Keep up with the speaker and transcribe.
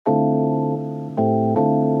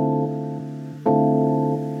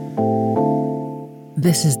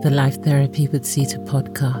This is the Life Therapy with Zita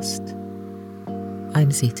podcast.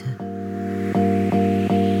 I'm Zita.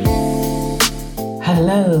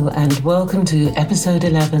 Hello and welcome to episode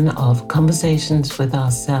 11 of Conversations with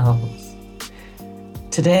Ourselves.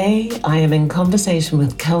 Today I am in conversation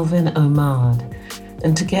with Kelvin O'Mard,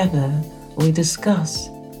 and together we discuss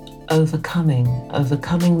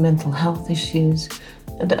overcoming mental health issues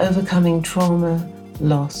and overcoming trauma,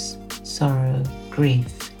 loss, sorrow,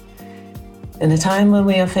 grief. In a time when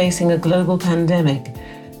we are facing a global pandemic,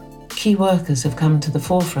 key workers have come to the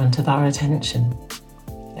forefront of our attention.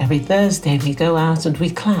 Every Thursday we go out and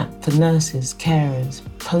we clap for nurses, carers,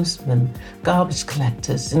 postmen, garbage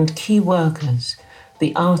collectors and key workers,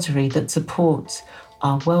 the artery that supports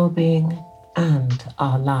our well-being and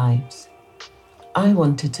our lives. I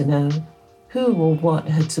wanted to know who or what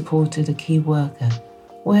had supported a key worker,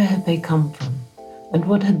 where had they come from? And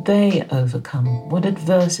what had they overcome? What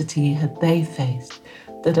adversity had they faced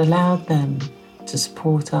that allowed them to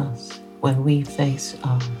support us when we face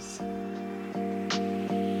ours?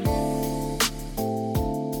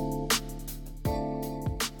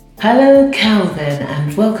 Hello, Kelvin,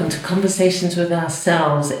 and welcome to Conversations with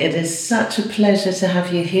Ourselves. It is such a pleasure to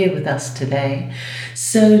have you here with us today.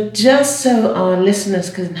 So just so our listeners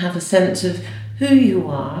can have a sense of who you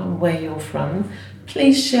are and where you're from,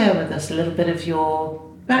 please share with us a little bit of your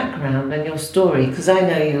background and your story, because I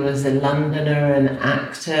know you as a Londoner, an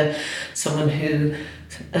actor, someone who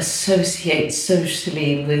associates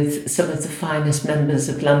socially with some of the finest members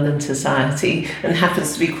of London society and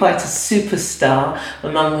happens to be quite a superstar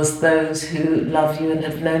amongst those who love you and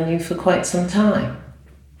have known you for quite some time.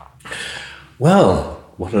 Well,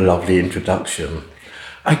 what a lovely introduction.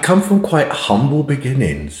 I come from quite humble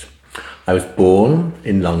beginnings. I was born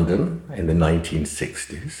in London in the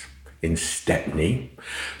 1960s, in Stepney,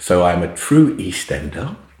 so I'm a true East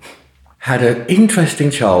Ender. Had an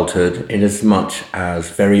interesting childhood in as much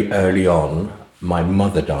as very early on, my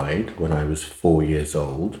mother died when I was 4 years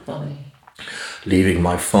old, leaving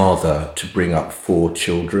my father to bring up 4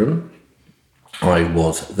 children. I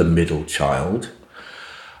was the middle child,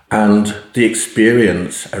 and the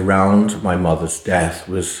experience around my mother's death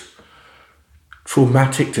was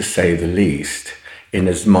traumatic to say the least, in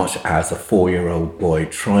as much as a 4-year-old boy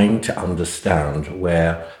trying to understand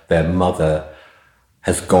where their mother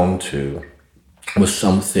has gone to was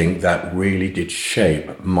something that really did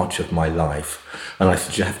shape much of my life. And I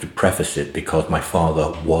just have to preface it because my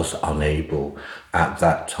father was unable at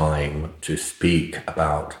that time to speak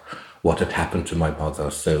about what had happened to my mother.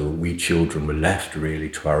 So we children were left really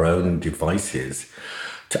to our own devices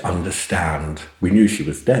to understand. We knew she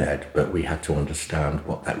was dead, but we had to understand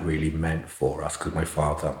what that really meant for us, because my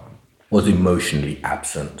father was emotionally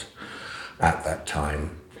absent at that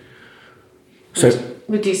time. So,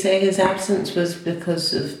 would you say his absence was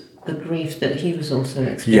because of the grief that he was also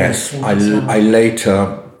experiencing? Yes, I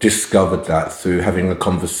later discovered that through having a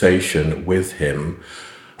conversation with him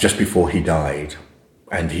just before he died,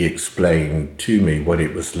 and he explained to me what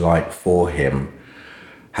it was like for him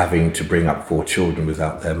having to bring up 4 children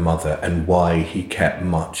without their mother, and why he kept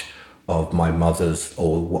much of my mother's,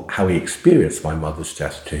 or how he experienced my mother's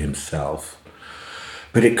death to himself.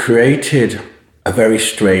 But it created a very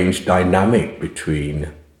strange dynamic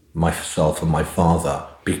between myself and my father,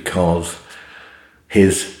 because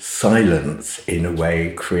his silence in a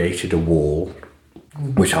way created a wall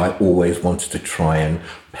which I always wanted to try and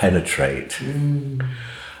penetrate. And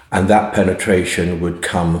that penetration would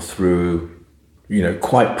come through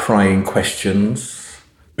quite prying questions,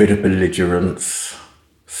 bit of belligerence,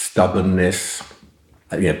 stubbornness,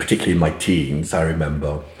 particularly in my teens, I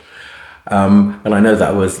remember. And I know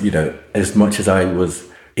that was, as much as I was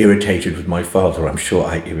irritated with my father, I'm sure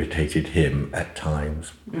I irritated him at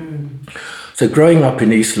times. So growing up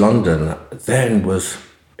in East London then was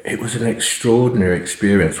an extraordinary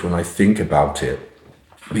experience when I think about it,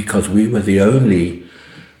 because we were the only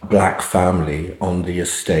black family on the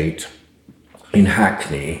estate in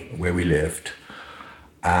Hackney, where we lived.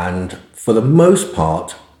 And for the most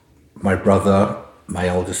part, my brother, my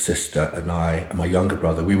older sister and I, and my younger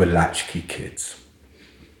brother, we were latchkey kids.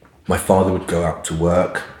 My father would go out to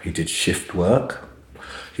work. He did shift work.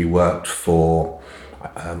 He worked for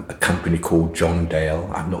a company called John Dale.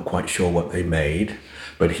 I'm not quite sure what they made,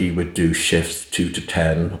 but he would do shifts 2 to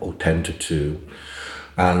 10 or 10 to 2.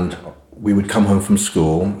 And we would come home from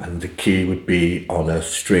school and the key would be on a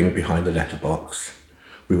string behind the letterbox.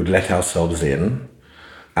 We would let ourselves in,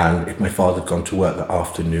 and if my father had gone to work that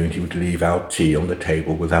afternoon, he would leave our tea on the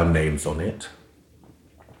table with our names on it,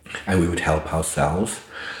 and we would help ourselves.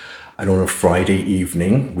 And on a Friday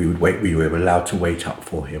evening, we were allowed to wait up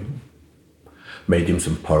for him. made him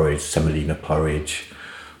some porridge, semolina porridge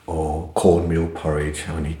or cornmeal porridge,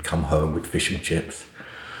 and he'd come home with fish and chips.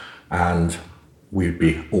 And we'd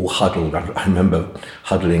be all huddled. I remember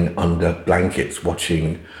huddling under blankets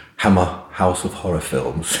watching Hammer House of Horror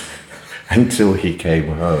films until he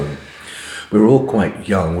came home. We were all quite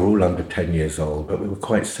young, we were all under 10 years old, but we were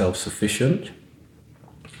quite self-sufficient.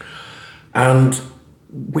 And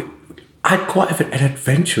I had quite an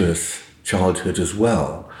adventurous childhood as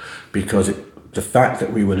well, because the fact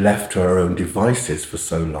that we were left to our own devices for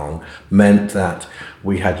so long meant that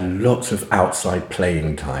we had lots of outside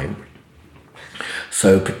playing time.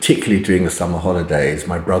 So particularly during the summer holidays,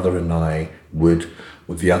 my brother and I would,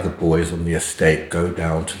 with the other boys on the estate, go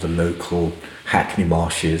down to the local Hackney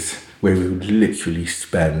marshes, where we would literally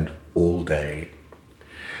spend all day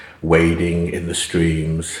wading in the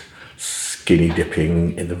streams, skinny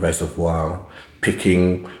dipping in the reservoir,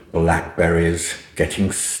 picking blackberries,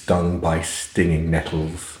 getting stung by stinging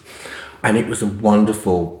nettles. And it was a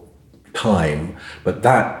wonderful time, but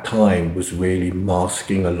that time was really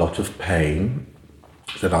masking a lot of pain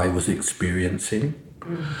that I was experiencing.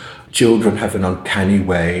 Children have an uncanny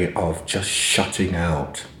way of just shutting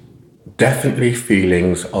out. Definitely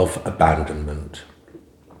feelings of abandonment.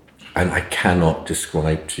 And I cannot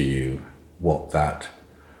describe to you what that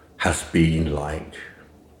has been like.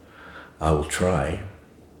 I will try.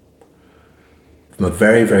 From a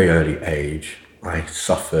very, very early age, I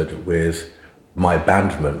suffered with my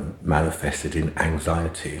abandonment manifested in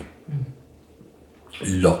anxiety.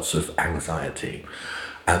 Lots of anxiety,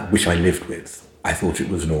 which I lived with. I thought it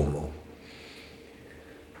was normal.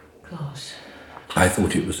 Gosh. I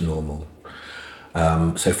thought it was normal.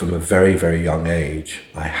 So from a very, very young age,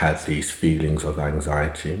 I had these feelings of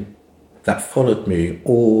anxiety that followed me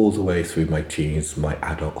all the way through my teens, my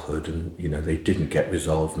adulthood, and they didn't get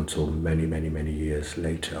resolved until many, many, many years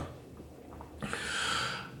later.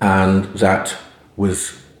 And that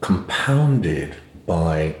was compounded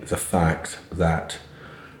by the fact that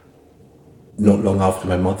not long after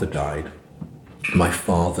my mother died, my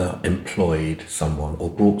father employed someone or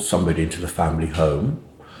brought somebody into the family home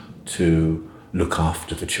to look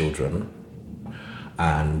after the children.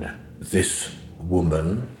 And this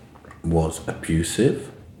woman was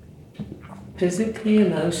abusive. Physically,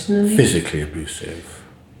 emotionally? Physically abusive.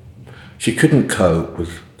 She couldn't cope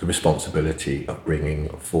with the responsibility of bringing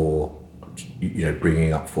up 4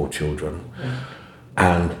 children. Yeah.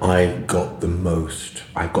 And I got the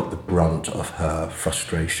brunt of her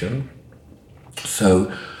frustration.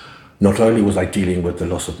 So not only was I dealing with the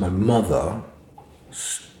loss of my mother,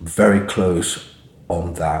 very close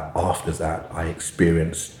on that, after that, I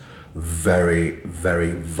experienced very,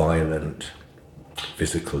 very violent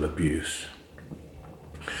physical abuse,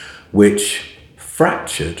 which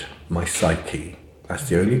fractured my psyche. That's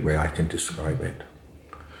the only way I can describe it.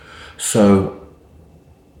 So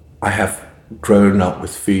I have grown up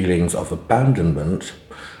with feelings of abandonment,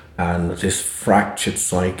 and this fractured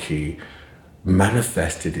psyche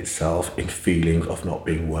manifested itself in feelings of not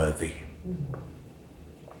being worthy.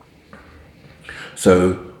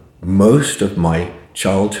 So most of my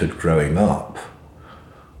childhood growing up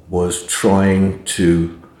was trying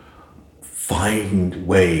to find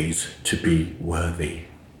ways to be worthy.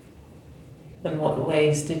 And what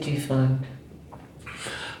ways did you find?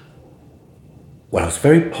 Well, I was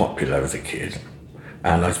very popular as a kid,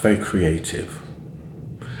 and I was very creative.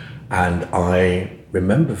 And I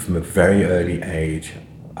remember from a very early age,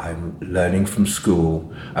 I'm learning from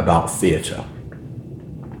school about theatre.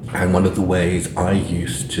 And one of the ways I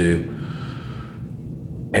used to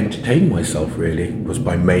entertain myself really was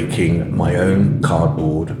by making my own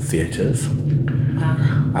cardboard theatres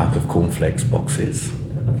out of cornflakes boxes.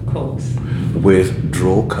 Of course. With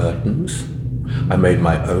draw curtains. I made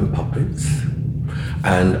my own puppets,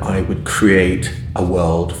 and I would create a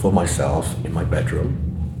world for myself in my bedroom.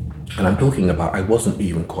 And I'm talking about, I wasn't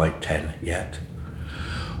even quite 10 yet.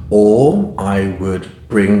 Or I would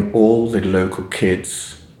bring all the local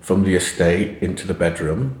kids from the estate into the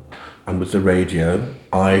bedroom, and with the radio,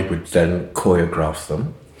 I would then choreograph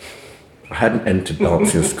them. I hadn't entered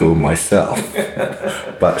dancing school myself,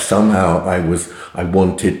 but somehow I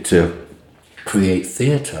wanted to create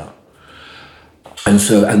theatre. And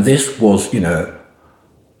this was,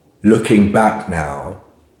 looking back now,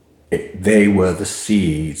 they were the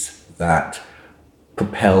seeds that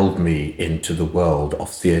propelled me into the world of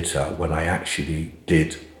theatre when I actually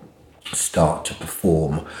did start to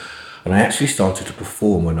perform. And I actually started to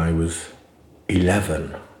perform when I was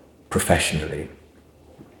 11, professionally,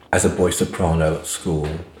 as a boy soprano at school.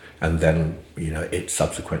 And then, it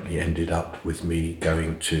subsequently ended up with me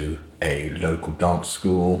going to a local dance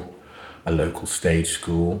school, a local stage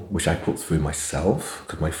school, which I put through myself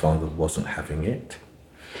because my father wasn't having it.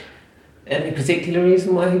 Any particular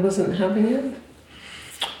reason why he wasn't having it?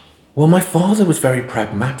 Well, my father was very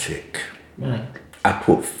pragmatic. Right. I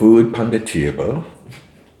put food on the table,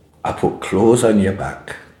 I put clothes on your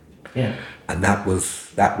back, Yeah. and that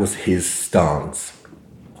was his stance.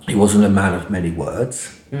 He wasn't a man of many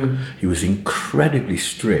words. He was incredibly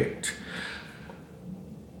strict.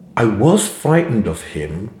 I was frightened of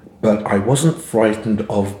him, but I wasn't frightened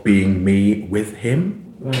of being me with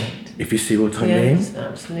him. Right. If you see what I mean? Yes,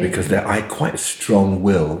 absolutely. Because I had quite a strong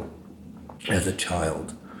will as a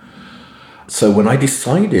child. So when I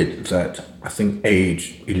decided that, I think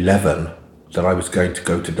age 11, that I was going to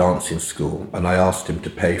go to dancing school, and I asked him to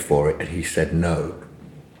pay for it, and he said no,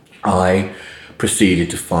 I proceeded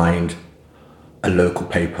to find a local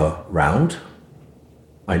paper round.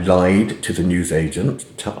 I lied to the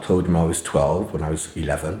newsagent, told him I was 12 when I was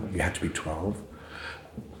 11, you had to be 12.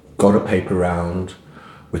 Got a paper round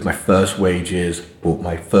with my first wages, bought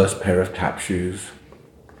my first pair of tap shoes,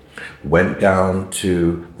 went down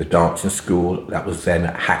to the dancing school that was then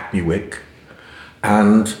at Hackney Wick,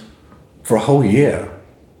 and for a whole year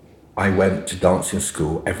I went to dancing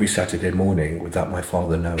school every Saturday morning without my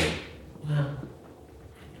father knowing. Wow.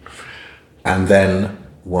 And then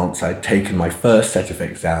once I'd taken my first set of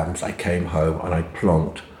exams, I came home and I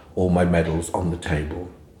plonked all my medals on the table.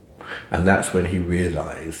 And that's when he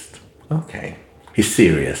realized, okay, he's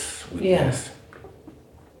serious with this.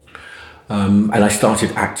 And I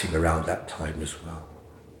started acting around that time as well.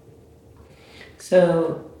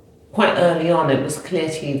 So quite early on, it was clear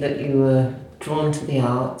to you that you were drawn to the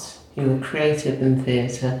arts, you were creative in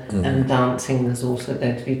theatre, and dancing was also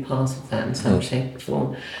going to be part of that in some shape or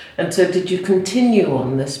form. And so did you continue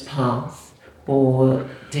on this path, or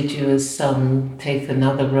did you, as some, take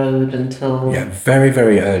another road until... Yeah, very,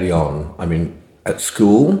 very early on. I mean, at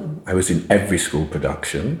school, I was in every school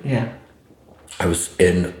production. Yeah. I was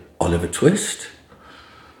in Oliver Twist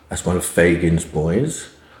as one of Fagin's boys.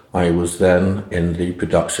 I was then in the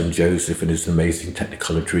production Joseph and His Amazing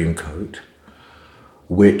Technicolor Dreamcoat,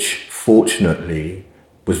 which fortunately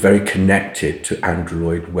was very connected to Andrew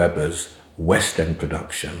Lloyd Webber's West End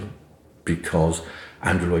production, because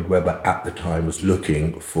Andrew Lloyd Webber at the time was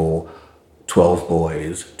looking for 12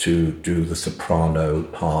 boys to do the soprano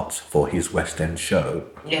parts for his West End show.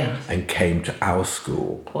 Yeah. And came to our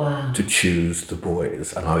school to choose the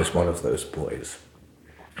boys, and I was one of those boys.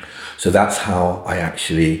 So that's how I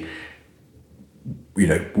actually,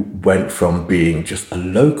 went from being just a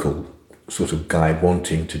local sort of guy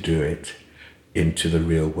wanting to do it into the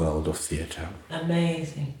real world of theatre.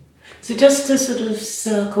 Amazing. So just to sort of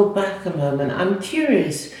circle back a moment, I'm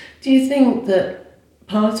curious, do you think that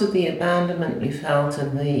part of the abandonment you felt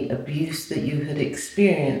and the abuse that you had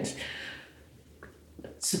experienced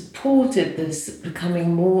supported this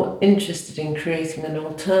becoming more interested in creating an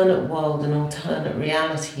alternate world, an alternate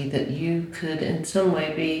reality that you could in some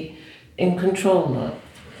way be in control of,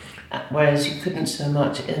 whereas you couldn't so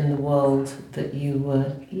much in the world that you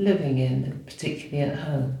were living in, particularly at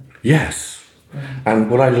home? Yes.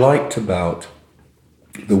 And what I liked about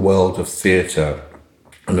the world of theatre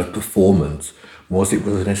and of performance was it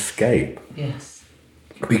was an escape. Yes.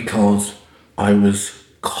 Because I was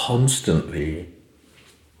constantly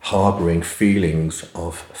harbouring feelings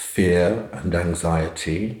of fear and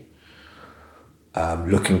anxiety.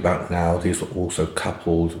 Looking back now, these were also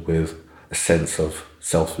coupled with a sense of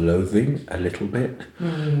self-loathing a little bit.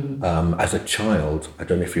 As a child, I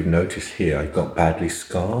don't know if you've noticed here, I got badly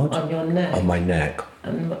scarred. On your neck? On my neck.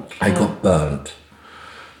 I got burnt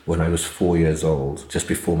when I was 4 years old, just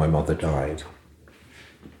before my mother died.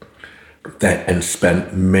 And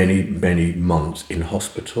spent many, many months in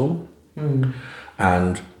hospital.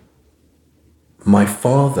 And my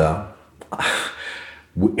father,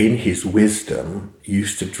 in his wisdom,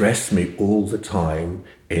 used to dress me all the time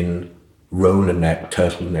in roller neck,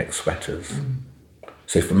 turtleneck sweaters.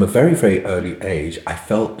 So from a very, very early age, I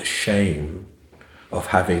felt the shame of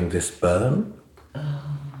having this burn.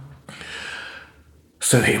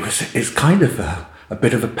 So it's kind of a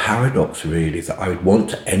bit of a paradox, really, that I would want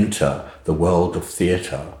to enter the world of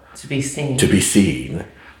theatre To be seen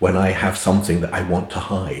when I have something that I want to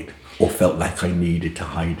hide or felt like I needed to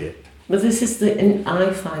hide it. But this is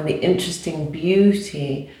I find the interesting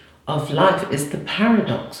beauty of life is the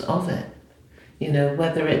paradox of it.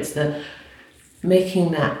 Whether it's the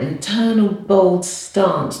making that internal bold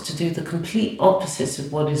stance to do the complete opposite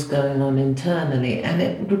of what is going on internally, and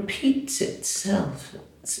it repeats itself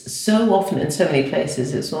so often in so many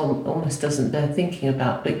places it almost doesn't bear thinking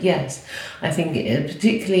about. But yes, I think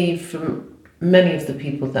particularly from many of the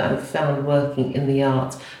people that I've found working in the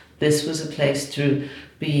arts, this was a place to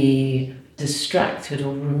be distracted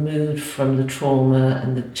or removed from the trauma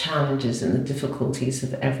and the challenges and the difficulties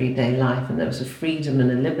of everyday life. And there was a freedom and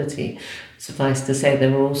a liberty. Suffice to say,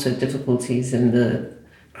 there were also difficulties in the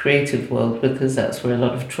creative world, because that's where a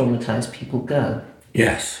lot of traumatized people go.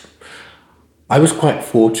 Yes. I was quite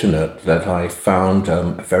fortunate that I found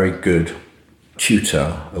a very good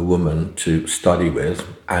tutor, a woman to study with,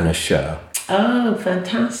 Anna Scher. Oh,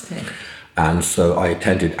 fantastic. And so I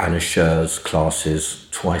attended Anna Scher's classes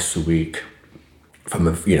twice a week from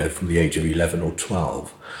the age of 11 or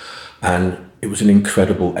 12. And it was an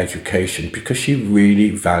incredible education because she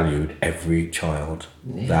really valued every child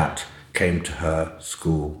that came to her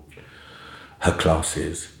school, her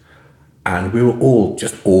classes. And we were all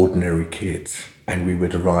just ordinary kids, and we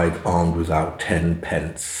would arrive armed with our 10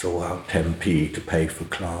 pence or our 10p to pay for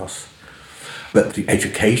class. But the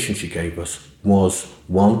education she gave us was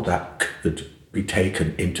one that could be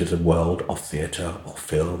taken into the world of theatre or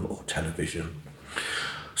film or television.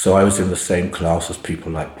 So I was in the same class as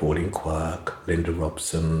people like Pauline Quirk, Linda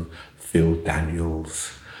Robson, Phil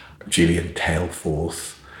Daniels, Gillian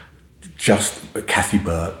Tailforth, just Kathy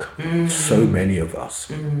Burke. So many of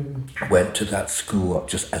us went to that school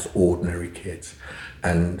just as ordinary kids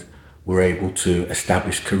and were able to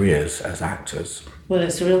establish careers as actors. Well,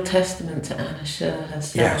 it's a real testament to Anna Scher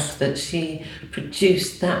herself that she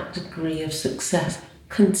produced that degree of success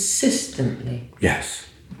consistently. Yes.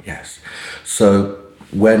 So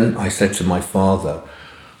when I said to my father,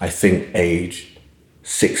 I think aged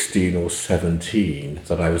 16 or 17,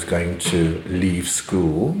 that I was going to leave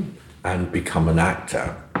school and become an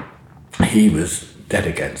actor, he was dead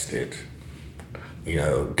against it.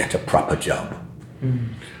 Get a proper job.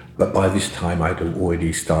 But by this time, I'd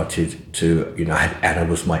already started to, Anna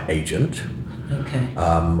was my agent. Okay.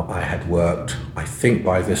 I had worked, I think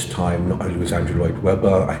by this time, not only with Andrew Lloyd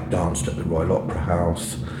Webber, I danced at the Royal Opera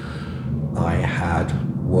House. I had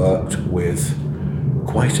worked with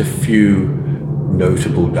quite a few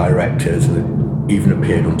notable directors and even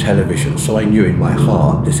appeared on television. So I knew in my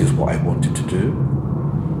heart this is what I wanted to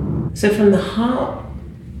do. So from the heart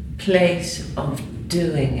place of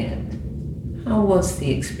doing it, how was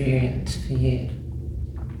the experience for you?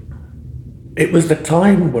 It was the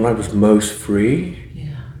time when I was most free.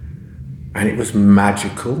 Yeah. And it was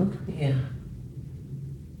magical. Yeah.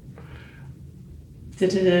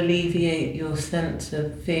 Did it alleviate your sense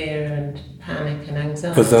of fear and panic and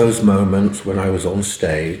anxiety? For those moments when I was on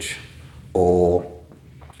stage or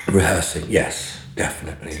rehearsing, yes,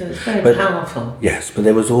 definitely. So it's very powerful. Yes, but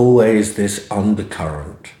there was always this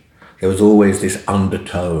undercurrent. There was always this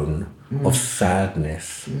undertone of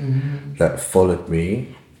sadness that followed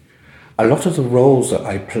me. A lot of the roles that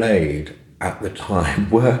I played at the time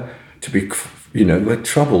were were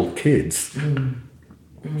troubled kids.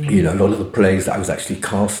 A lot of the plays that I was actually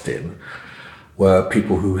cast in were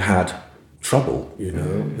people who had trouble, they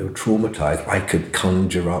were traumatized. I could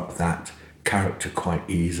conjure up that character quite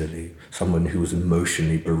easily, someone who was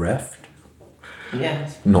emotionally bereft.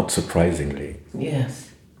 Yes. Not surprisingly. Yes.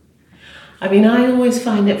 I mean, I always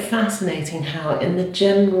find it fascinating how in the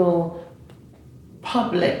general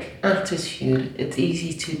public attitude, it's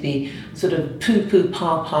easy to be sort of poo-poo,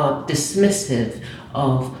 pa-pa, dismissive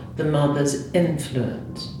of the mother's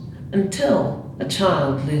influence until a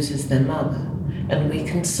child loses their mother. And we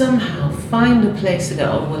can somehow find a place to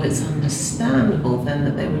go, oh, well, it's understandable then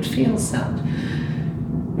that they would feel sad.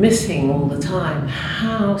 Missing all the time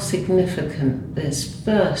how significant this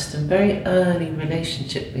first and very early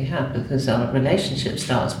relationship we have, because our relationship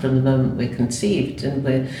starts from the moment we're conceived and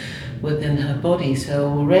we're within her body. So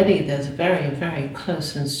already there's a very, very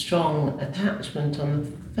close and strong attachment on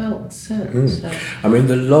the felt sense. So, I mean,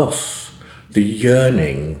 the loss, the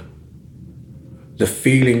yearning, the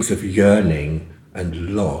feelings of yearning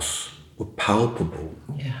and loss were palpable.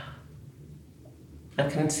 Yeah. I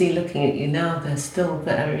can see looking at you now, they're still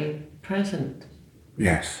very present.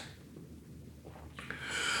 Yes.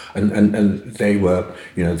 And they were,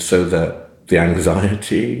 so the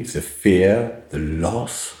anxiety, the fear, the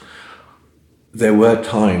loss. There were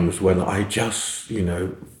times when I just,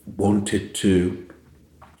 wanted to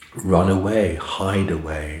run away, hide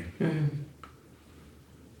away.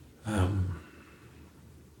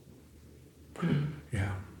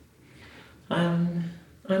 Yeah.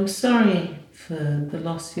 I'm sorry for the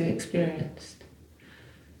loss you experienced,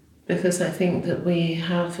 because I think that we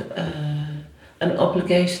have an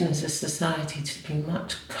obligation as a society to be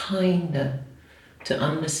much kinder to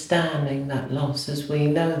understanding that loss, as we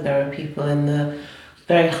know there are people in the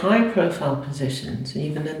very high-profile positions,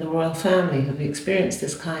 even in the royal family, have experienced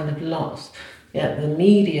this kind of loss. Yet the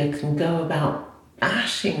media can go about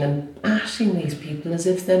bashing these people as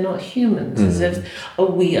if they're not humans, as if,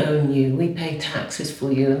 oh, we own you, we pay taxes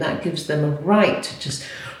for you, and that gives them a right to just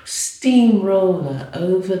steamroller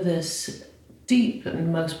over this deep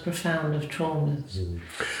and most profound of traumas.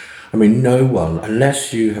 I mean, no one,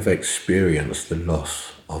 unless you have experienced the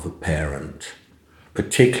loss of a parent,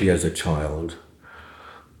 particularly as a child,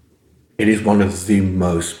 it is one of the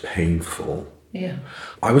most painful. Yeah.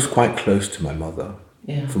 I was quite close to my mother.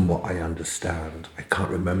 Yeah. From what I understand. I can't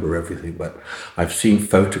remember everything, but I've seen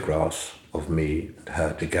photographs of me and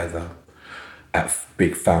her together at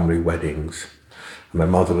big family weddings. And my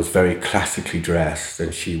mother was very classically dressed,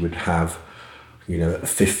 and she would have, a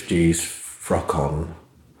 50s frock on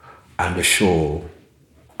and a shawl,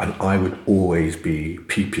 and I would always be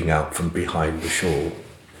peeping out from behind the shawl.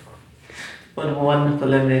 What a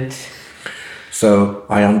wonderful image. So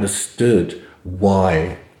I understood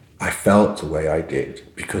why I felt the way I did,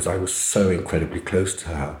 because I was so incredibly close to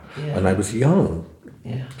her. Yeah. And I was young.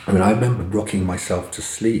 Yeah. I mean, I remember rocking myself to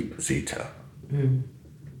sleep, Zita.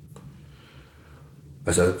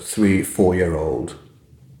 As a 3-4-year-old,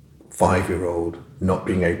 5-year-old, not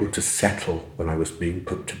being able to settle when I was being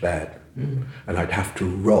put to bed. And I'd have to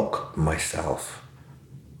rock myself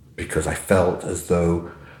because I felt as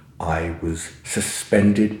though I was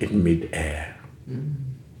suspended in mid-air.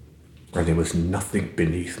 And there was nothing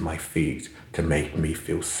beneath my feet to make me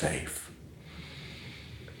feel safe.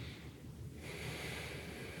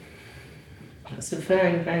 That's a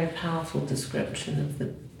very, very powerful description of the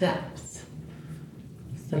depth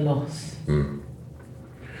of the loss.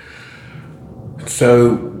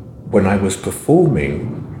 So when I was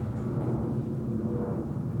performing,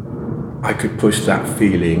 I could push that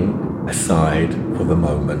feeling aside for the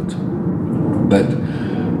moment. But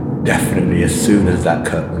definitely, as soon as that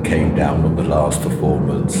curtain came down on the last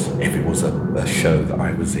performance, if it was a show that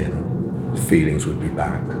I was in, the feelings would be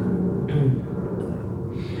back.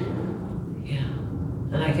 Yeah.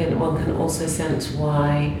 And one can also sense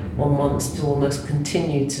why one wants to almost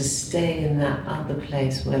continue to stay in that other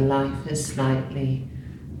place where life is slightly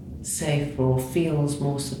safer or feels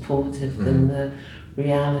more supportive than the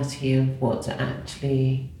reality of what's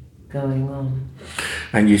actually going on.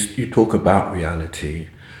 And you talk about reality.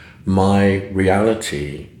 My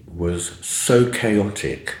reality was so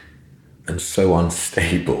chaotic and so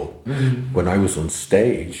unstable. When I was on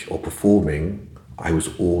stage or performing, I was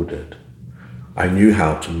ordered. I knew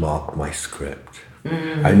how to mark my script.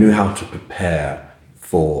 I knew how to prepare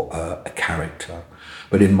for a character.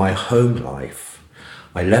 But in my home life,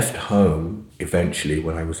 I left home eventually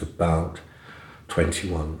when I was about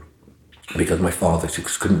 21 because my father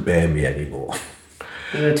just couldn't bear me anymore.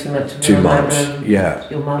 You were too much of Too much, yeah.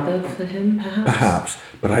 Your mother for him, perhaps? Perhaps,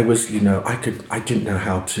 but I was, I didn't know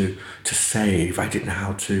how to save. I didn't know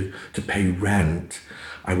how to pay rent.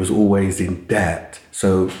 I was always in debt.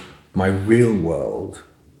 So my real world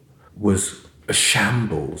was a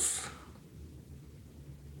shambles.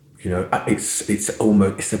 It's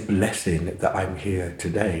a blessing that I'm here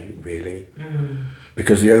today, really.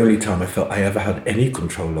 Because the only time I felt I ever had any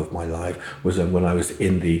control of my life was when I was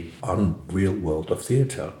in the unreal world of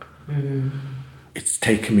theatre. It's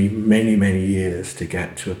taken me many, many years to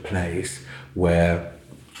get to a place where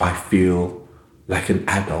I feel like an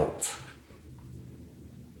adult.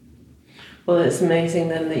 Well, it's amazing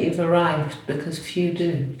then that you've arrived, because few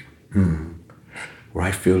do. Where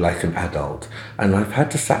I feel like an adult. And I've had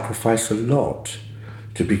to sacrifice a lot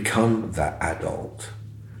to become that adult.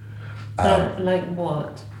 Like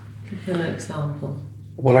what? Give an example.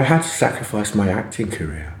 Well, I had to sacrifice my acting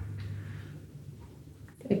career.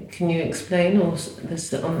 Can you explain or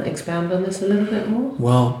expand on this a little bit more?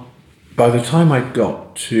 Well, by the time I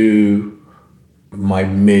got to my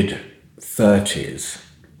mid-30s,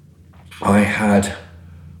 I had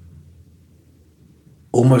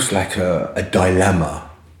almost like a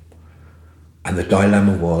dilemma. And the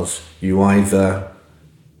dilemma was, you either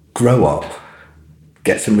grow up,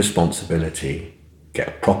 get some responsibility, get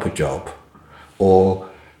a proper job, or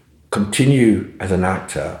continue as an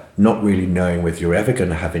actor, not really knowing whether you're ever going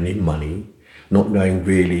to have any money, not knowing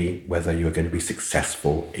really whether you're going to be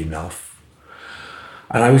successful enough.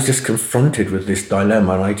 And I was just confronted with this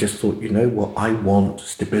dilemma, and I just thought, you know what, I want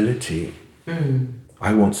stability.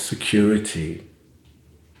 I want security.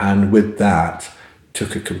 And with that,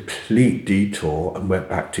 took a complete detour and went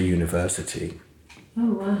back to university.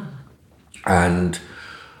 Oh, wow. And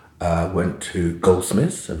went to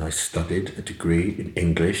Goldsmiths, and I studied a degree in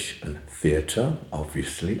English and theatre,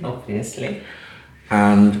 obviously.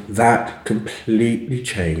 And that completely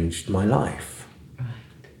changed my life.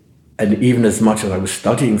 And even as much as I was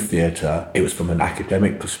studying theatre, it was from an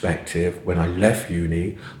academic perspective. When I left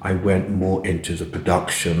uni, I went more into the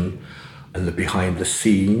production and the behind the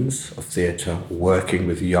scenes of theatre, working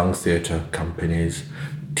with young theatre companies,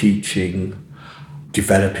 teaching,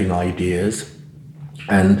 developing ideas,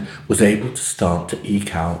 and was able to start to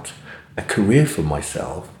eke out a career for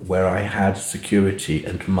myself where I had security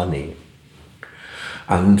and money.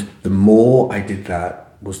 And the more I did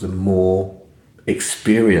that was the more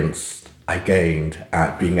experience I gained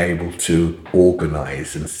at being able to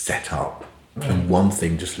organize and set up. And one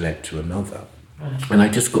thing just led to another. And I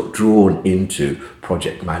just got drawn into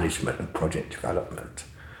project management and project development.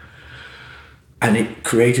 And it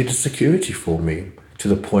created a security for me to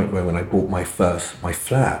the point where when I bought my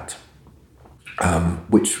flat,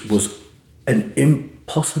 which was an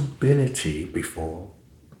impossibility before,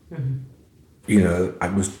 you know, I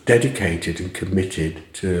was dedicated and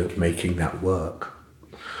committed to making that work.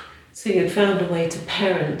 So you'd found a way to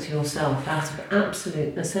parent yourself out of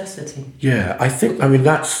absolute necessity. Yeah,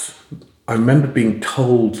 I remember being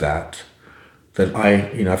told that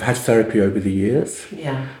I've had therapy over the years.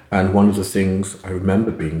 Yeah. And one of the things I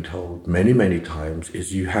remember being told many, many times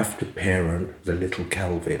is you have to parent the little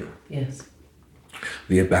Kelvin. Yes.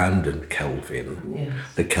 The abandoned Kelvin.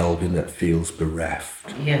 Yes. The Kelvin that feels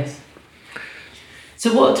bereft. Yes.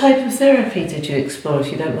 So what type of therapy did you explore,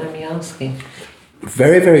 if you don't mind me asking?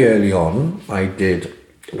 Very, very early on, I did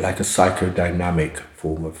like a psychodynamic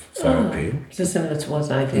form of therapy. So similar to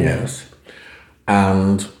what I do. Yes.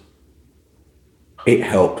 And it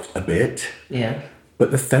helped a bit. Yeah. But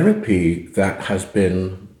the therapy that has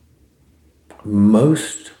been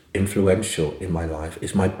most influential in my life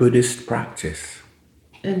is my Buddhist practice.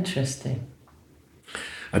 Interesting.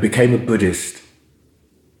 I became a Buddhist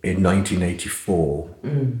in 1984,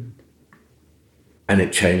 and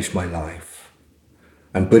it changed my life.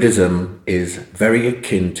 And Buddhism is very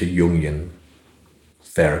akin to Jungian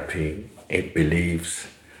therapy. It believes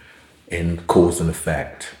in cause and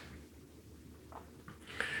effect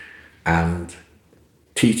and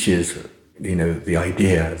teaches, the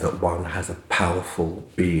idea that one has a powerful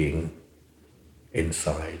being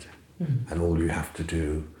inside, and all you have to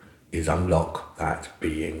do is unlock that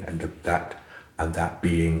being, and that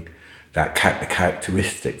being, the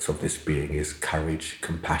characteristics of this being is courage,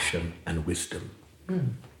 compassion, and wisdom.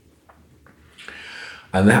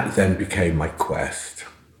 And that then became my quest.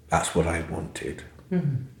 That's what I wanted,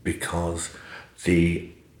 because the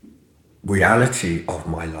reality of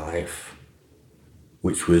my life,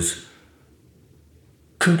 which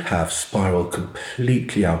could have spiraled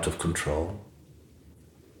completely out of control,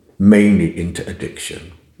 mainly into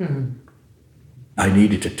addiction. I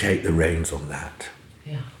needed to take the reins on that.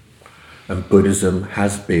 Yeah. And Buddhism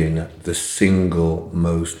has been the single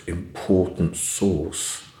most important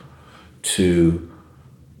source to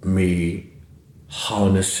me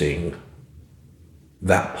harnessing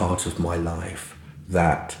that part of my life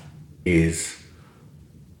that is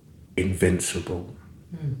invincible.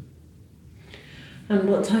 And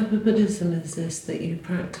what type of Buddhism is this that you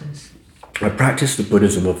practice? I practice the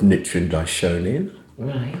Buddhism of Nichiren Daishonin.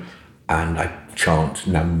 Right. And I chant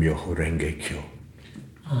Nam-myoho Renge-kyo.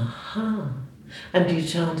 Aha. And do you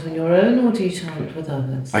chant on your own or do you chant with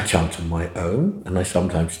others? I chant on my own, and I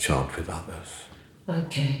sometimes chant with others.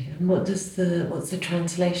 Okay. And what's the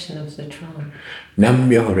translation of the chant?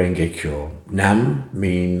 Nam-myoho Renge-kyo. Nam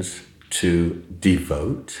means to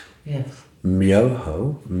devote. Yes.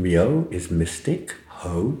 Myo is mystic.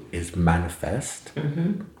 Ho is manifest.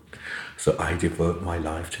 So I devote my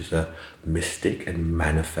life to the mystic and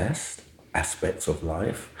manifest aspects of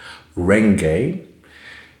life. Renge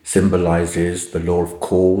symbolizes the law of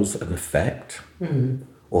cause and effect,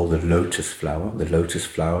 or the lotus flower. The lotus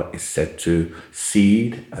flower is said to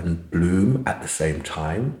seed and bloom at the same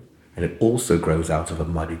time, and it also grows out of a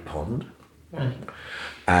muddy pond. Right.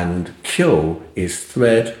 And kyo is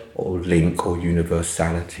thread or link or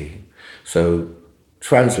universality. So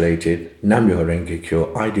translated, Nam-myoho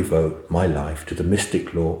Renge-kyo, I devote my life to the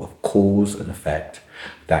mystic law of cause and effect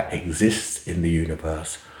that exists in the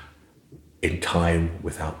universe in time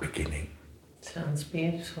without beginning. Sounds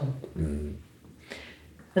beautiful.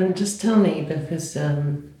 And just tell me, because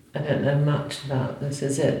I don't know much about this,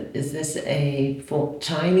 is this a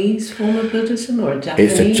Chinese form of Buddhism or a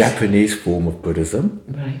Japanese? It's a Japanese form of Buddhism.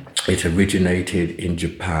 Right. It originated in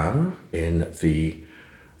Japan in the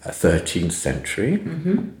 13th century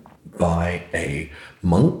by a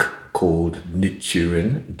monk called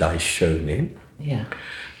Nichiren Daishonin. Yeah.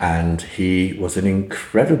 And he was an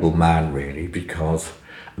incredible man, really, because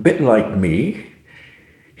a bit like me,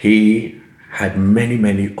 he had many,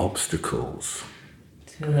 many obstacles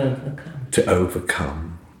to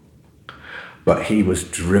overcome. But he was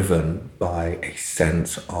driven by a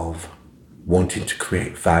sense of wanting to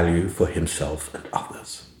create value for himself and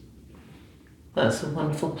others. That's a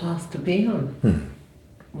wonderful path to be on.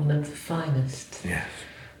 One of the finest. Yes.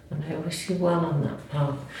 And I wish you well on that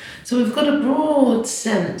path. So we've got a broad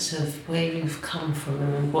sense of where you've come from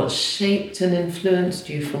and what shaped and influenced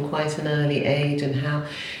you from quite an early age and how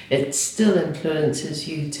it still influences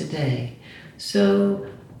you today. So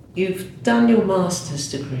you've done your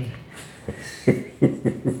master's degree.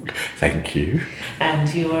 Thank you.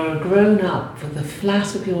 And you are a grown-up with a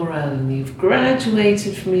flat of your own. You've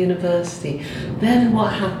graduated from university. Then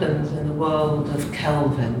what happens in the world of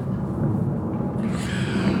Kelvin?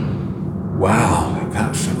 Wow,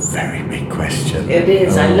 that's a very big question. It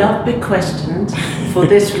is. I love big questions for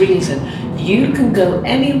this reason. You can go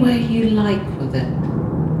anywhere you like with it.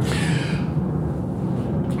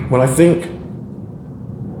 Well, I think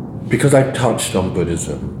because I touched on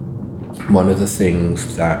Buddhism, one of the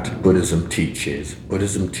things that Buddhism teaches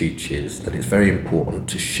that it's very important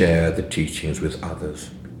to share the teachings with others.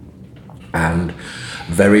 And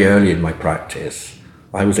very early in my practice,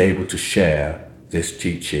 I was able to share this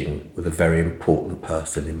teaching with a very important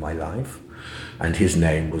person in my life, and his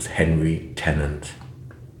name was Henry Tennant.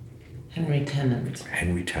 Henry Tennant.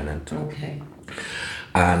 Henry Tennant. Okay.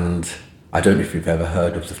 And I don't know if you've ever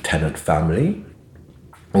heard of the Tennant family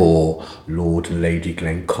or Lord and Lady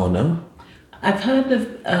Glenconner. I've heard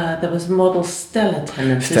of, there was model Stella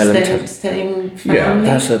Tennant. Same family? Yeah,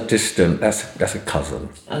 that's a cousin.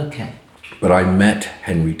 Okay. But I met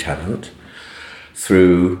Henry Tennant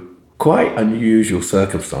through quite unusual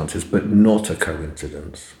circumstances, but not a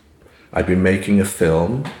coincidence. I'd been making a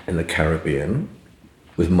film in the Caribbean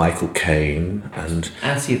with Michael Caine and...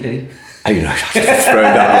 As you do. I just throw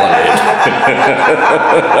that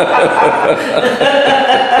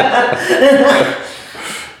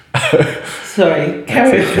one in. Sorry,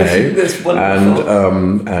 carry on. That's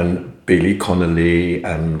wonderful. And Billy Connolly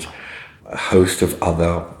and a host of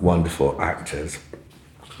other wonderful actors.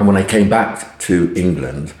 And when I came back to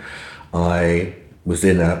England, I was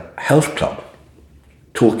in a health club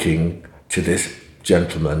talking to this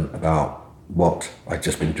gentleman about what I'd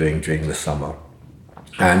just been doing during the summer.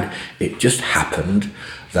 And it just happened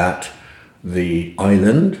that the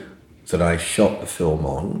island that I shot the film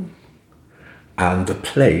on and the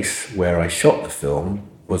place where I shot the film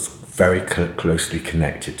was very closely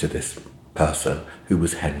connected to this person who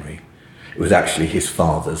was Henry. It was actually his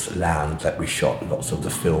father's land that we shot lots of the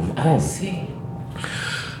film on. I see.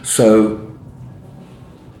 So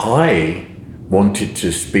I wanted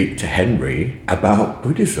to speak to Henry about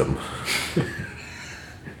Buddhism.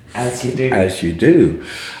 As you do. As you do.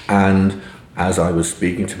 And as I was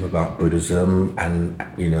speaking to him about Buddhism and,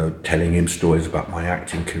 telling him stories about my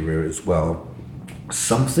acting career as well,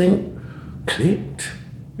 something clicked.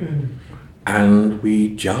 And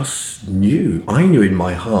we just knew. I knew in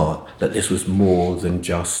my heart that this was more than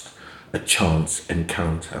just a chance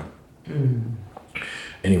encounter.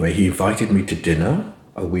 Anyway, he invited me to dinner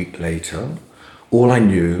a week later. All I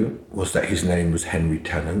knew was that his name was Henry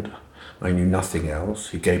Tennant. I knew nothing else.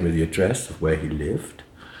 He gave me the address of where he lived.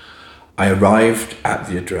 I arrived at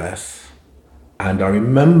the address, and I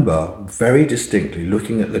remember very distinctly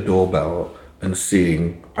looking at the doorbell and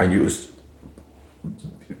seeing, I knew it was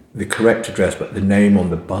the correct address, but the name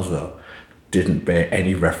on the buzzer didn't bear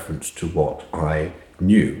any reference to what I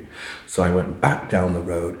knew. So I went back down the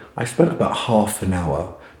road. I spent about half an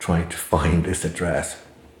hour trying to find this address.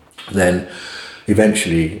 Then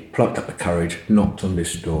eventually plucked up the courage, knocked on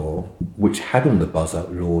this door, which had on the buzzer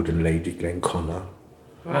Lord and Lady Glenconner.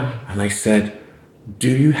 Right. And I said, do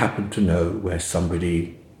you happen to know where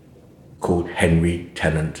somebody called Henry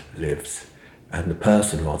Tennant lives? And the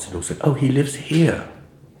person who answered the door said, oh, he lives here.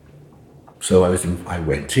 So I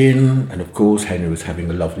went in, and of course Henry was having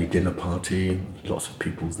a lovely dinner party, lots of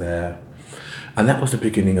people there. And that was the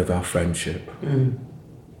beginning of our friendship.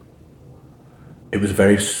 It was a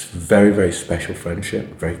very, very, very special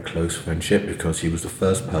friendship, very close friendship, because he was the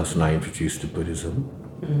first person I introduced to Buddhism.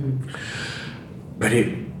 But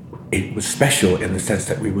it was special in the sense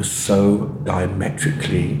that we were so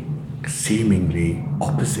diametrically, seemingly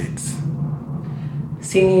opposites.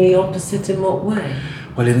 Seemingly opposite in what way?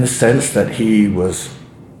 Well, in the sense that he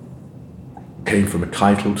came from a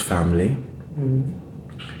titled family.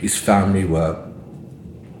 His family were,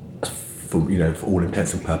 for all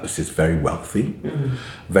intents and purposes, very wealthy,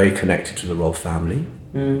 very connected to the royal family.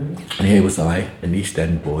 And here was I, an East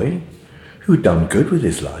End boy, who had done good with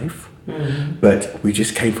his life, But we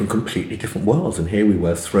just came from completely different worlds, and here we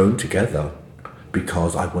were thrown together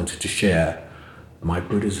because I wanted to share my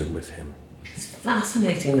Buddhism with him. It's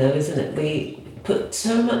fascinating though, isn't it? We put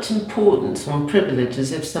so much importance on privilege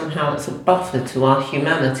as if somehow it's a buffer to our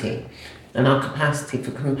humanity and our capacity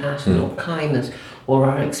for compassion or kindness or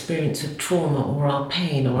our experience of trauma or our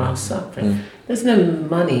pain or our suffering. There's no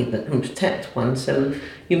money that can protect one, so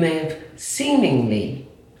you may have seemingly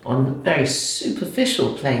on very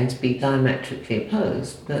superficial planes be diametrically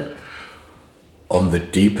opposed, but on the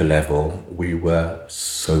deeper level, we were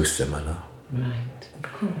so similar. right,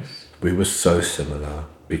 of course. We were so similar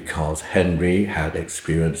because Henry had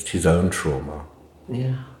experienced his own trauma.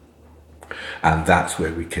 Yeah. And that's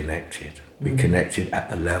where we connected. We connected at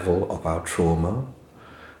the level of our trauma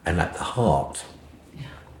and at the heart. Yeah.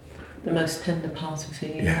 The most tender part of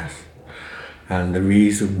you. Yes. And the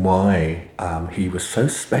reason why he was so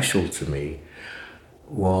special to me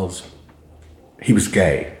was he was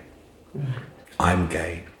gay. Right. I'm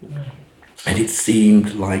gay. Right. And it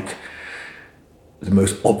seemed like the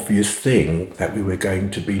most obvious thing that we were going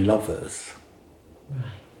to be lovers. Right.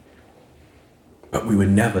 But we were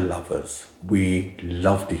never lovers. We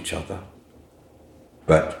loved each other.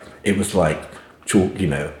 But it was like,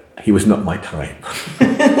 he was not my type.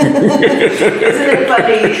 Isn't it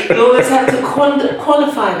funny? You always have to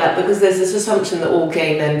qualify that because there's this assumption that all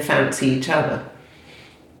gay men fancy each other,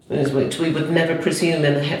 which we would never presume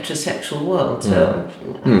in a heterosexual world. So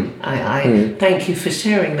I thank you for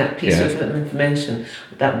sharing that piece of information.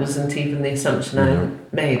 That wasn't even the assumption I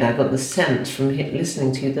made. I got the sense from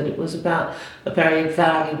listening to you that it was about a very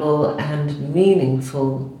valuable and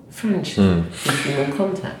meaningful friendship and human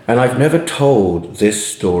contact. And I've never told this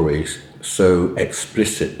story so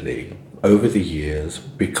explicitly over the years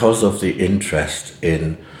because of the interest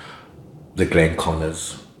in the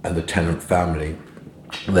Glenconners and the Tennant family.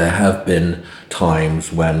 There have been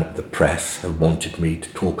times when the press have wanted me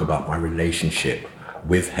to talk about my relationship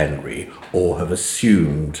with Henry or have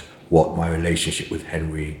assumed what my relationship with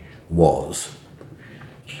Henry was.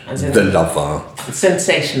 The lover.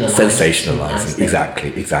 Sensationalizing.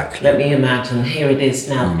 Exactly. Let me imagine, here it is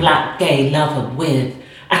now, black gay lover with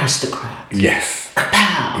aristocrat. Yes.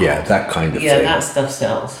 Kapow! Yeah, that kind of thing. Yeah, that stuff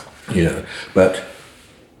sells. But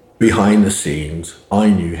behind the scenes, I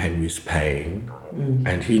knew Henry's pain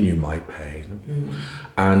and he knew my pain.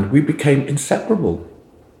 And we became inseparable.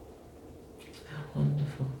 How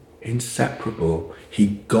wonderful. Inseparable. He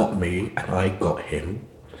got me and I got him.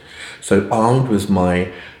 So armed with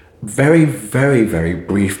my very, very, very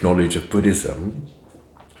brief knowledge of Buddhism,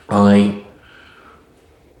 I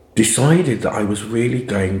decided that I was really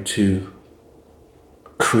going to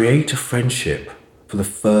create a friendship for the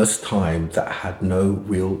first time that had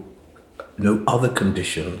no other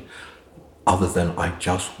condition other than I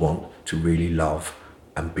just want to really love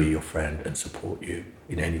and be your friend and support you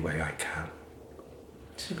in any way I can.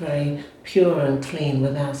 It's very pure and clean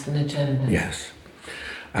without an agenda. Yes.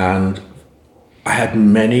 And I had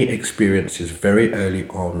many experiences very early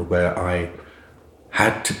on where I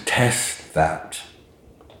had to test that.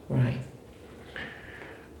 Right.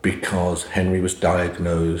 Because Henry was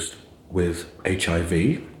diagnosed with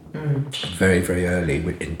HIV very, very early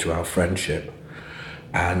into our friendship.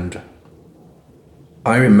 And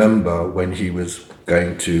I remember when he was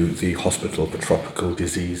going to the hospital for tropical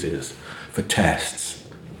diseases for tests.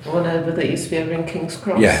 The one over that used to be over in King's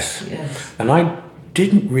Cross? Yes. And I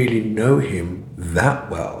didn't really know him that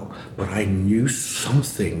well, but I knew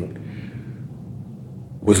something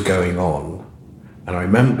was going on. And I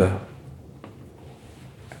remember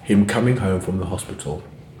him coming home from the hospital.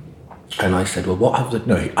 And I said,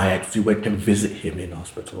 I actually went to visit him in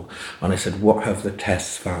hospital. And I said, what have the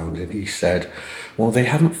tests found? And he said, well, they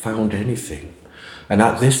haven't found anything. And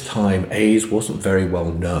at this time, AIDS wasn't very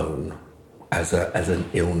well known as an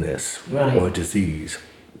illness or a disease.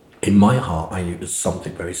 In my heart, I knew it was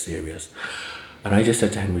something very serious. And I just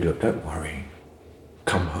said to Henry, look, don't worry.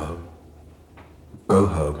 Come home. Go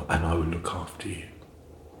home and I will look after you.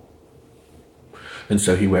 And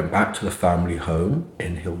so he went back to the family home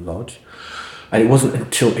in Hill Lodge. And it wasn't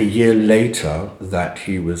until a year later that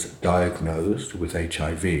he was diagnosed with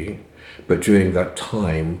HIV. But during that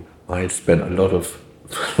time, I had spent a lot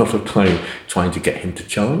of time trying to get him to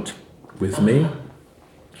chant with me,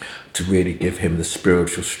 to really give him the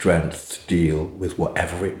spiritual strength to deal with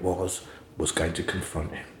whatever it was going to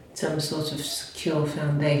confront him. Some sort of secure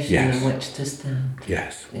foundation on which to stand.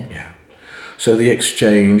 Yes, yeah. So the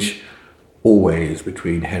exchange always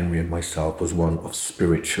between Henry and myself was one of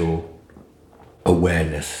spiritual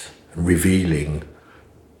awareness, revealing,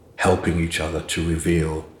 helping each other to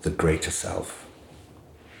reveal the greater self.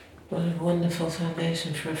 What a wonderful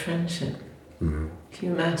foundation for a friendship. Mm. Can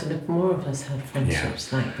you imagine if more of us had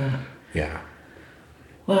friendships like that? Yeah.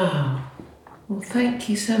 Wow. Well, thank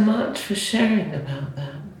you so much for sharing about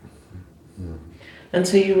that. Mm. And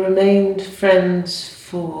so you remained friends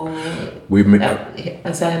for...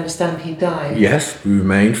 as I understand, he died. Yes, we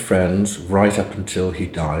remained friends right up until he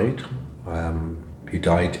died. He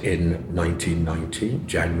died in 1990,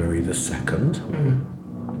 January the 2nd.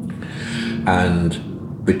 Mm. And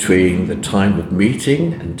between the time of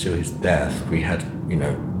meeting until his death, we had,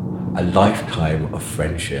 a lifetime of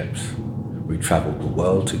friendships. We traveled the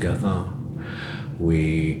world together.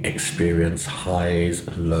 We experienced highs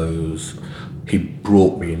and lows. He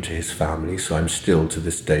brought me into his family, so I'm still to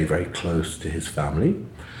this day very close to his family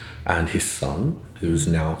and his son, who's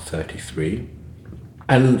now 33.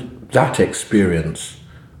 And that experience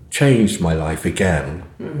changed my life again.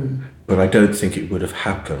 Mm. But I don't think it would have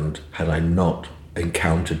happened had I not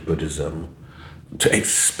encountered Buddhism to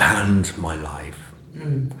expand my life.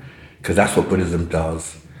 Because that's what Buddhism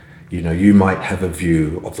does. You might have a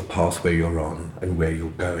view of the path where you're on and where you're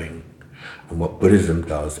going. And what Buddhism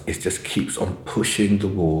does is just keeps on pushing the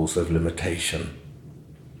walls of limitation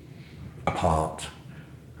apart.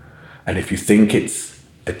 And if you think it's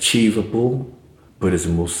achievable,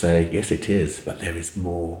 Buddhism will say, yes, it is, but there is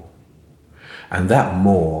more. And that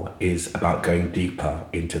more is about going deeper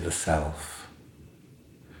into the self.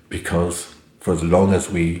 Because for as long as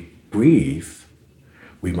we breathe,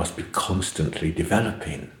 we must be constantly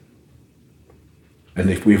developing. And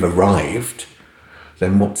if we've arrived,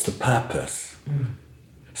 then what's the purpose? Mm.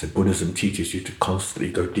 So Buddhism teaches you to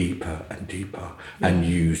constantly go deeper and deeper and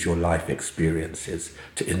use your life experiences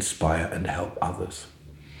to inspire and help others.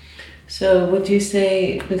 So would you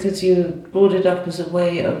say, because you brought it up as a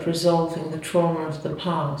way of resolving the trauma of the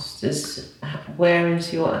past, where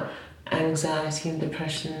is your anxiety and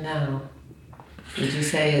depression now? Would you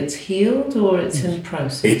say it's healed or it's in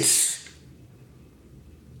process?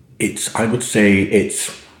 I would say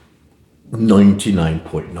it's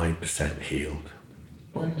 99.9% healed.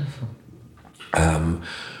 Wonderful.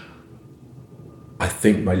 I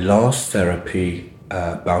think my last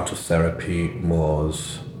bout of therapy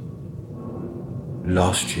was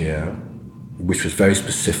last year, which was very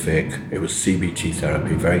specific. It was CBT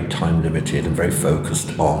therapy, very time limited and very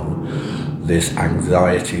focused on this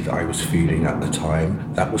anxiety that I was feeling at the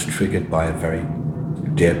time. That was triggered by a very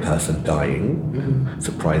dear person dying,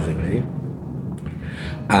 surprisingly.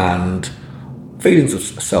 And feelings of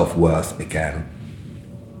self-worth again.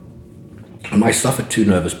 And I suffered 2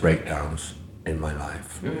 nervous breakdowns in my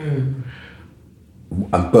life. And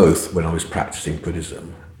both when I was practicing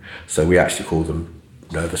Buddhism. So we actually call them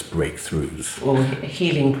nervous breakthroughs. Or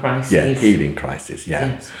healing crises. Yeah, healing crises, yeah.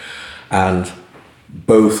 Yes. And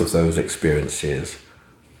both of those experiences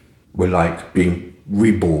were like being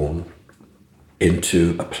reborn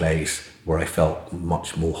into a place where I felt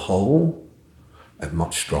much more whole and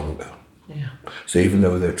much stronger. Yeah. So even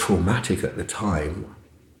though they were traumatic at the time,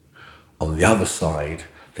 on the other side,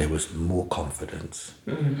 there was more confidence,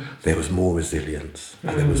 there was more resilience,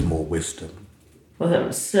 and there was more wisdom. Well,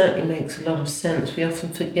 that certainly makes a lot of sense. We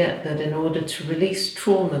often forget that in order to release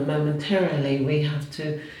trauma momentarily, we have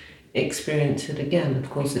to experience it again. Of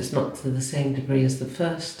course, it's not to the same degree as the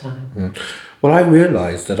first time. Well, I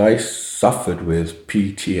realised that I suffered with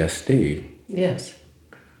PTSD. Yes.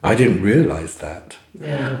 I didn't realise that.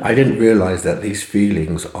 Yeah. I didn't realise that these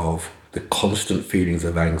feelings of the constant feelings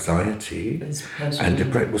of anxiety and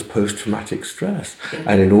depression was post-traumatic stress. Yeah.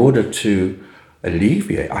 And in order to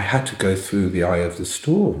alleviate, I had to go through the eye of the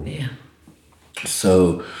storm. Yeah.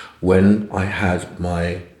 So when I had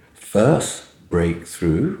my first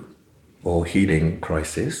breakthrough or healing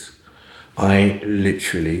crisis, I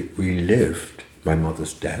literally relived my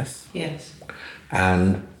mother's death. Yes.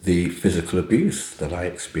 And the physical abuse that I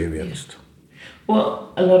experienced. Yeah.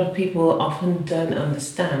 What a lot of people often don't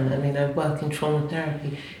understand, I work in trauma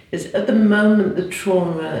therapy, is at the moment the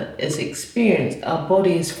trauma is experienced, our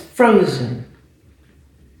body is frozen.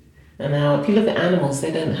 And now, if you look at animals,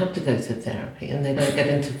 they don't have to go to therapy and they don't get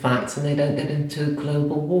into fights and they don't get into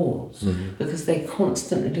global wars because they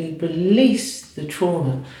constantly release the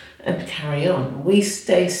trauma and carry on. We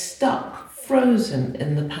stay stuck, frozen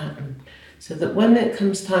in the pattern, so that when it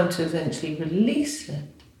comes time to eventually release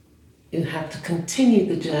it, you have to continue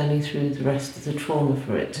the journey through the rest of the trauma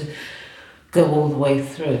for it to go all the way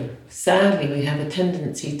through. Sadly, we have a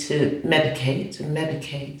tendency to medicate and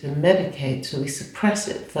medicate and medicate, so we suppress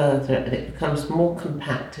it further and it becomes more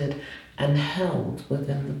compacted and held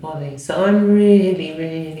within the body. So I'm really,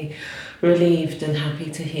 really relieved and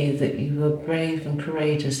happy to hear that you were brave and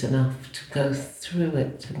courageous enough to go through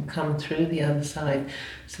it and come through the other side,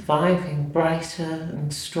 surviving brighter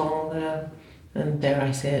and stronger, and dare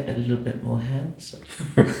I say it, a little bit more handsome.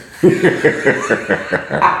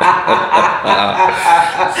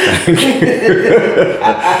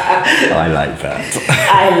 I like that.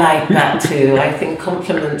 I like that too. I think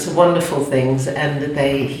compliments are wonderful things, and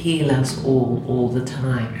they heal us all the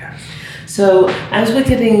time. Yes. So as we're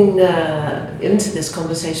getting into this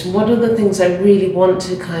conversation, one of the things I really want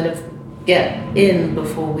to kind of get in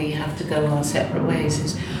before we have to go our separate ways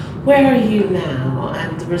is, where are you now?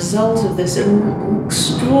 And the result of this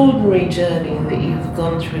extraordinary journey that you've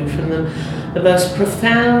gone through, from the most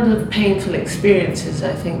profound of painful experiences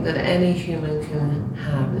I think that any human can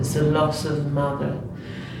have, is the loss of a mother.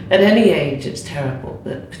 At any age it's terrible,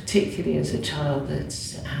 but particularly as a child it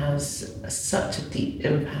has such a deep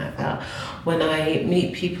impact that when I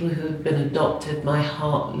meet people who have been adopted, my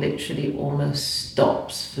heart literally almost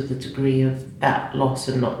stops for the degree of that loss,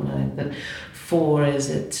 and not knowing that 4 is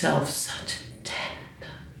itself such a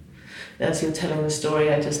tender. As you're telling the story,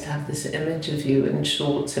 I just have this image of you in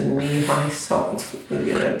shorts and knee-high socks, a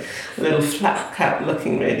little flat cap,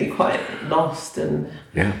 looking really quite lost. And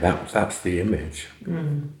yeah, that's the image.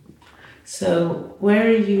 So, where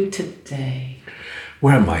are you today?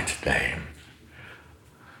 Where am I today?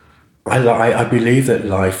 I believe that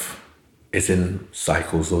life is in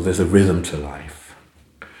cycles, or there's a rhythm to life.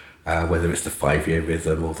 Whether it's the 5-year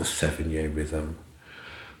rhythm or the 7-year rhythm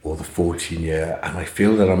or the 14-year. And I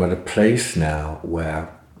feel that I'm at a place now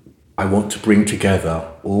where I want to bring together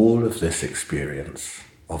all of this experience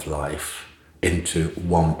of life into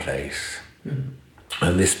one place.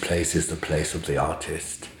 And this place is the place of the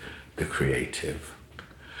artist, the creative.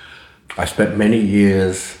 I spent many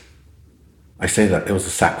years, I say that it was a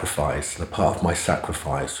sacrifice, and a part of my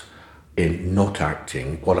sacrifice in not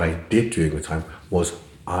acting, what I did during the time was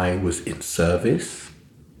I was in service.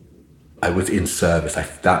 That was it's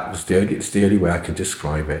the only way I can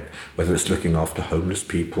describe it, whether it's looking after homeless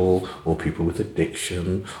people or people with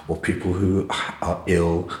addiction or people who are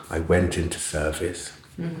ill. I went into service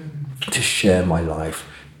to share my life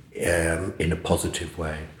in a positive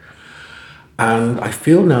way. And I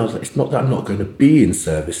feel now that it's not that I'm not going to be in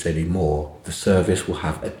service anymore. The service will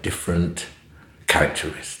have a different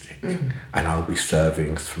characteristic, and I'll be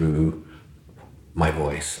serving through my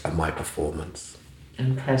voice and my performance.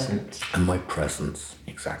 And presence. And my presence,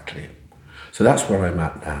 exactly. So that's where I'm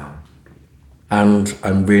at now. And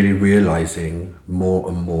I'm really realizing more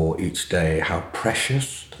and more each day how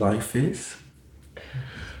precious life is.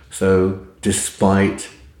 So despite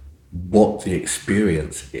what the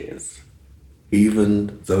experience is,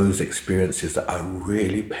 even those experiences that are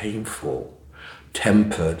really painful,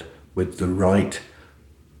 tempered with the right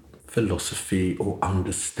philosophy or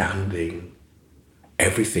understanding,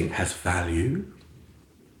 everything has value.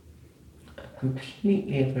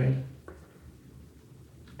 Completely agree.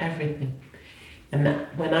 Everything. And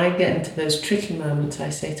that, when I get into those tricky moments, I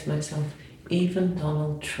say to myself, even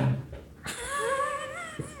Donald Trump.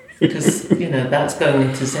 Because, that's going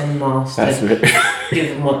into Zen Master,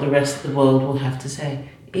 given what the rest of the world will have to say.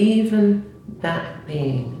 Even that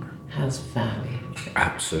being has value.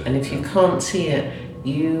 Absolutely. And if you can't see it,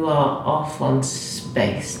 you are off on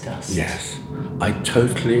space dust. Yes, I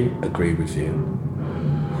totally agree with you.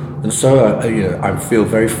 And so, I feel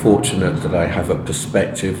very fortunate that I have a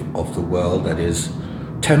perspective of the world that is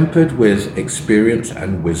tempered with experience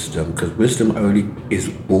and wisdom, because wisdom only is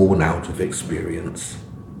born out of experience,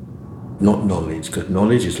 not knowledge, because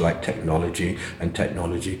knowledge is like technology, and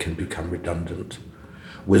technology can become redundant.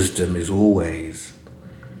 Wisdom is always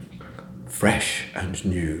fresh and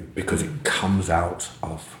new because it comes out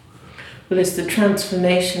of. Well, it's the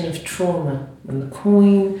transformation of trauma. When the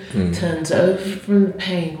coin turns over from the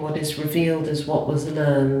pain, what is revealed is what was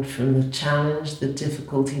learned from the challenge, the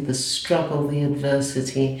difficulty, the struggle, the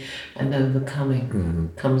adversity, and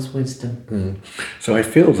overcoming comes wisdom. So I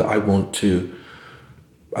feel that I want to,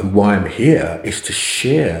 and why I'm here is to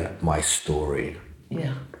share my story.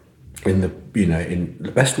 Yeah. In the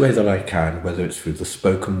best way that I can, whether it's through the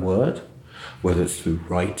spoken word, whether it's through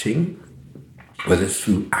writing, whether it's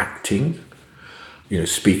through acting,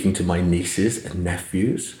 speaking to my nieces and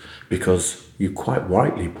nephews, because you quite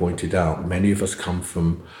rightly pointed out, many of us come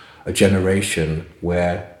from a generation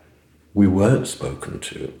where we weren't spoken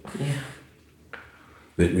to. Yeah.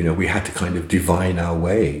 That, we had to kind of divine our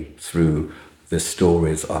way through the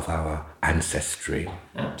stories of our ancestry.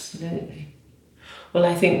 Absolutely. Well,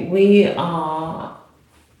 I think we are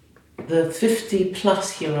the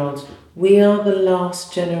 50-plus-year-olds. We are the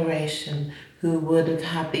last generation who would have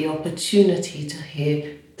had the opportunity to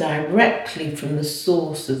hear directly from the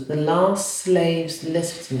source of the last slaves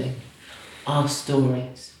listening our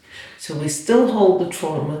stories. So we still hold the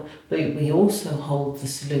trauma, but we also hold the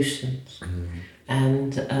solutions.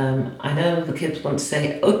 And I know the kids want to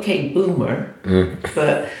say, okay, boomer,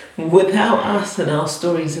 but without us and our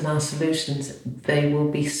stories and our solutions, they will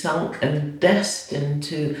be sunk and destined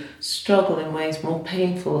to struggle in ways more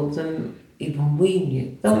painful than even we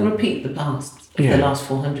knew. They'll repeat the past of the last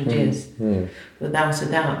 400 years, without a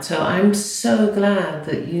doubt. So I'm so glad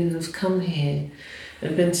that you have come here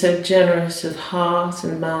and been so generous of heart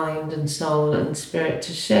and mind and soul and spirit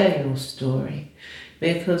to share your story.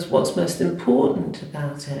 Because what's most important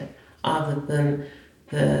about it, other than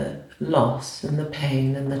the loss and the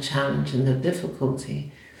pain and the challenge and the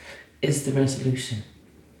difficulty, is the resolution.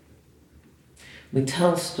 We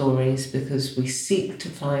tell stories because we seek to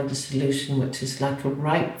find a solution which is like a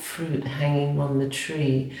ripe fruit hanging on the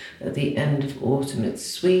tree at the end of autumn. It's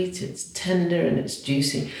sweet, it's tender, and it's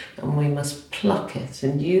juicy, and we must pluck it.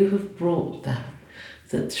 And you have brought that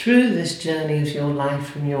through this journey of your life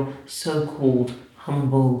from your so-called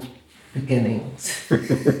humble beginnings.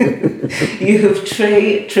 You have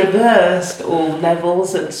traversed all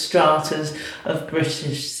levels and stratas of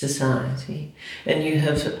British society, and you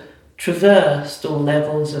have traversed all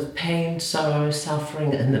levels of pain, sorrow,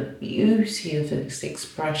 suffering, and the beauty of its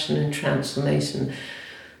expression and transformation.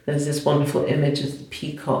 There's this wonderful image of the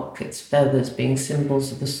peacock, its feathers being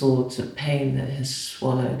symbols of the swords of pain that it has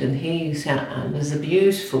swallowed. And here you sat, and there's a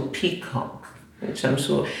beautiful peacock, which I'm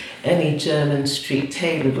sure any German street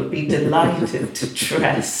tailor would be delighted to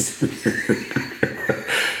dress.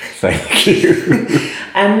 Thank you.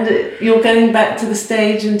 And you're going back to the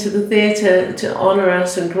stage and to the theatre to honour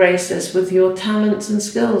us and grace us with your talents and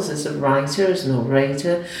skills as a writer, as an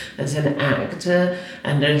orator, as an actor,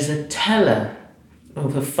 and as a teller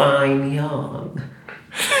of a fine yarn.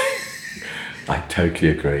 I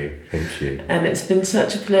totally agree. Thank you. And it's been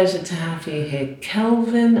such a pleasure to have you here.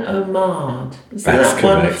 Kelvin O'Mard. Isn't That's that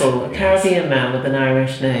correct. wonderful? A Yes. Caribbean man with an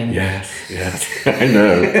Irish name. Yes, I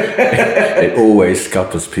know. It always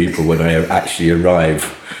scuppers people when I actually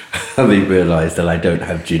arrive and they realise that I don't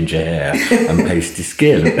have ginger hair and pasty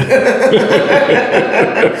skin.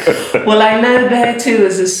 Well, I know there too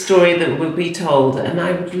is a story that will be told, and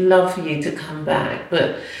I would love for you to come back.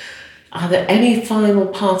 But are there any final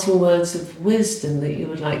parting words of wisdom that you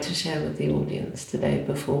would like to share with the audience today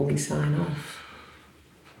before we sign off?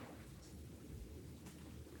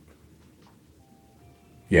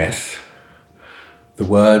 Yes. The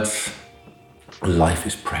words, life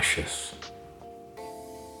is precious.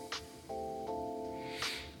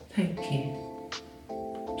 Thank you.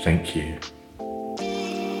 Thank you.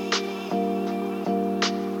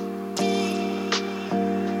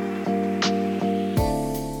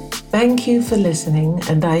 Thank you for listening,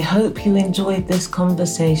 and I hope you enjoyed this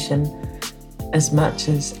conversation as much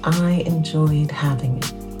as I enjoyed having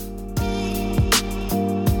it.